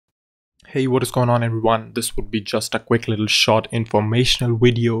Hey, what is going on everyone? This would be just a quick little short informational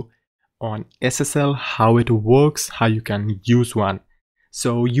video on SSL, how it works, how you can use one.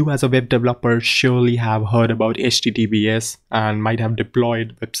 So you as a web developer surely have heard about HTTPS and might have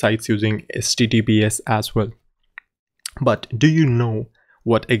deployed websites using HTTPS as well. But do you know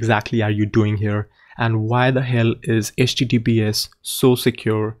what exactly are you doing here and why the hell is HTTPS so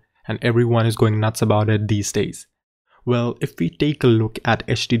secure and everyone is going nuts about it these days? Well, if we take a look at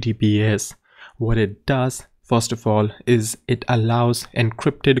HTTPS, what it does, first of all, is it allows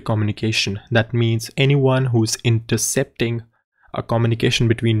encrypted communication. That means anyone who's intercepting a communication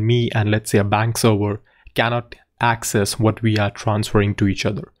between me and, let's say, a bank server cannot access what we are transferring to each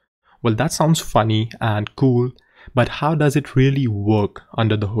other. Well, that sounds funny and cool, but how does it really work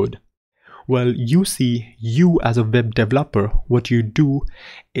under the hood? Well, you see, you as a web developer, what you do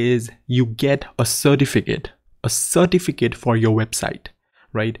is you get a certificate for your website,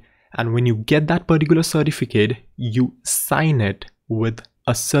 right? And when you get that particular certificate, you sign it with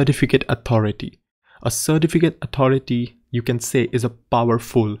a certificate authority. A certificate authority, you can say, is a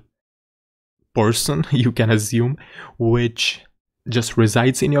powerful person, you can assume, which just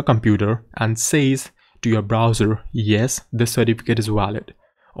resides in your computer and says to your browser, yes, this certificate is valid.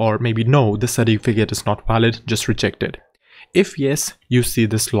 Or maybe no, this certificate is not valid, just reject it. If yes, you see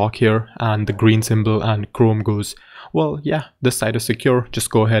this lock here and the green symbol and Chrome goes, well, yeah, this site is secure, just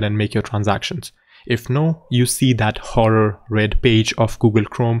go ahead and make your transactions. If no, you see that horror red page of Google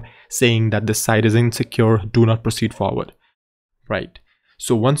Chrome saying that this site is insecure, do not proceed forward, right?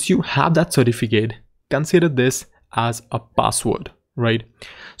 So once you have that certificate, consider this as a password, right?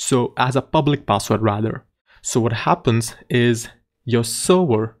 So as a public password rather. So what happens is your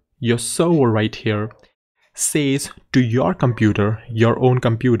server right here says to your computer, your own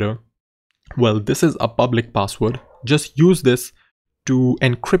computer, well, this is a public password. Just use this to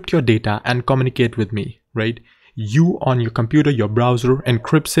encrypt your data and communicate with me, right? You on your computer, your browser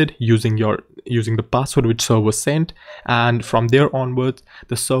encrypts it using the password which server sent, and from there onwards,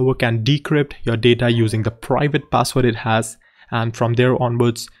 the server can decrypt your data using the private password it has, and from there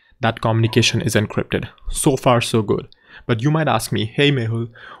onwards, that communication is encrypted. So far, so good. But you might ask me, hey Mehul,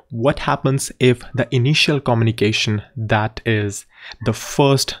 what happens if the initial communication, that is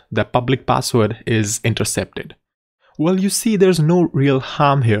the public password, is intercepted? Well, you see, there's no real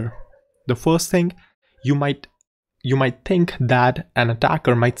harm here. The first thing, you might think that an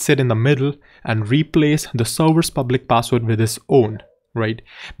attacker might sit in the middle and replace the server's public password with his own, right?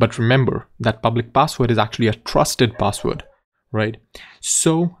 But remember, that public password is actually a trusted password, right?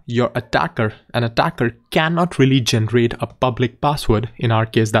 So an attacker cannot really generate a public password, in our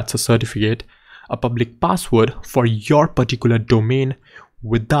case that's a certificate, a public password for your particular domain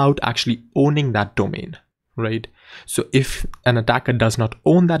without actually owning that domain, right? So if an attacker does not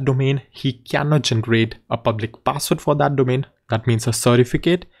own that domain, he cannot generate a public password for that domain, that means a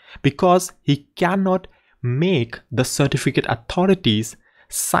certificate, because he cannot make the certificate authorities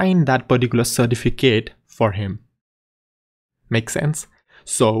sign that particular certificate for him. Make sense?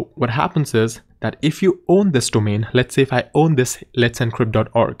 So what happens is that if you own this domain, let's say if I own this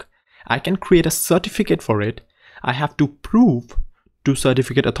let'sencrypt.org, I can create a certificate for it. I have to prove to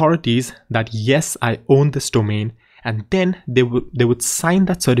certificate authorities that yes, I own this domain, and then they would sign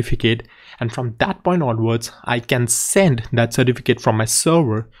that certificate, and from that point onwards, I can send that certificate from my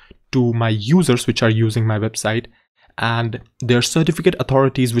server to my users which are using my website, and their certificate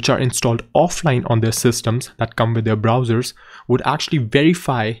authorities which are installed offline on their systems that come with their browsers would actually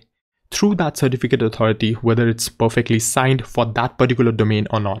verify through that certificate authority whether it's perfectly signed for that particular domain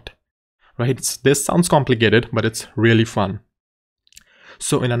or not, right? This sounds complicated, but it's really fun.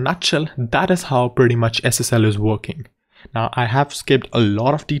 So in a nutshell, that is how pretty much SSL is working. Now I have skipped a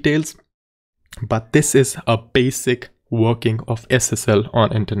lot of details, but this is a basic working of SSL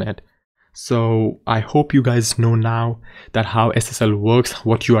on internet. So I hope you guys know now that how SSL works,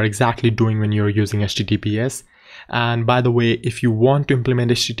 what you are exactly doing when you're using HTTPS. And by the way, if you want to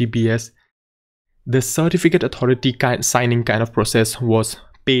implement HTTPS, the certificate authority signing kind of process was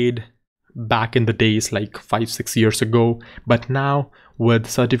paid back in the days like 5-6 years ago. But now with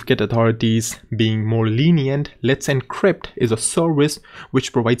certificate authorities being more lenient, Let's Encrypt is a service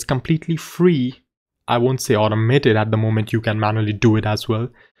which provides completely free, I won't say automated at the moment, you can manually do it as well,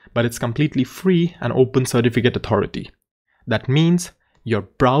 but it's completely free and open certificate authority. That means your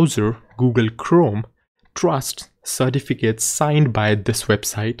browser, Google Chrome, trusts certificates signed by this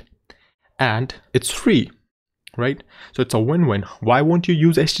website, and it's free, right? So it's a win-win. Why won't you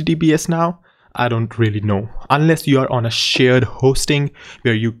use HTTPS now? I don't really know. Unless you are on a shared hosting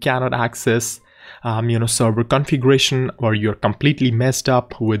where you cannot access server configuration, or you're completely messed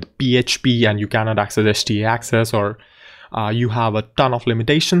up with PHP and you cannot access HTA access, or you have a ton of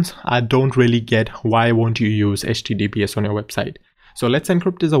limitations, I don't really get why won't you use HTTPS on your website. So Let's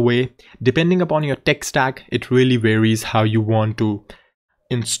Encrypt is a way. Depending upon your tech stack, it really varies how you want to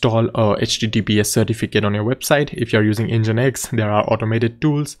install a HTTPS certificate on your website. If you're using Nginx, there are automated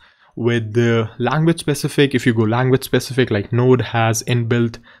tools. With the language specific, if you go language specific, like Node has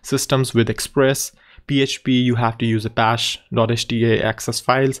inbuilt systems with Express. PHP, you have to use Apache.hta access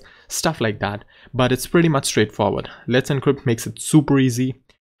files, stuff like that. But it's pretty much straightforward. Let's Encrypt makes it super easy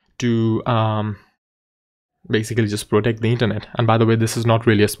to basically just protect the internet. And by the way, this is not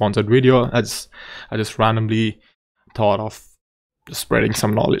really a sponsored video. I just randomly thought of spreading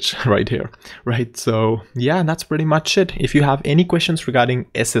some knowledge right here, right? So yeah, that's pretty much it. If you have any questions regarding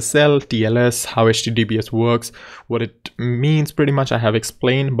SSL, TLS, how HTTPS works, what it means, pretty much I have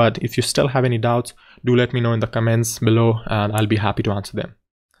explained. But if you still have any doubts, do let me know in the comments below and I'll be happy to answer them.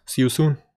 See you soon.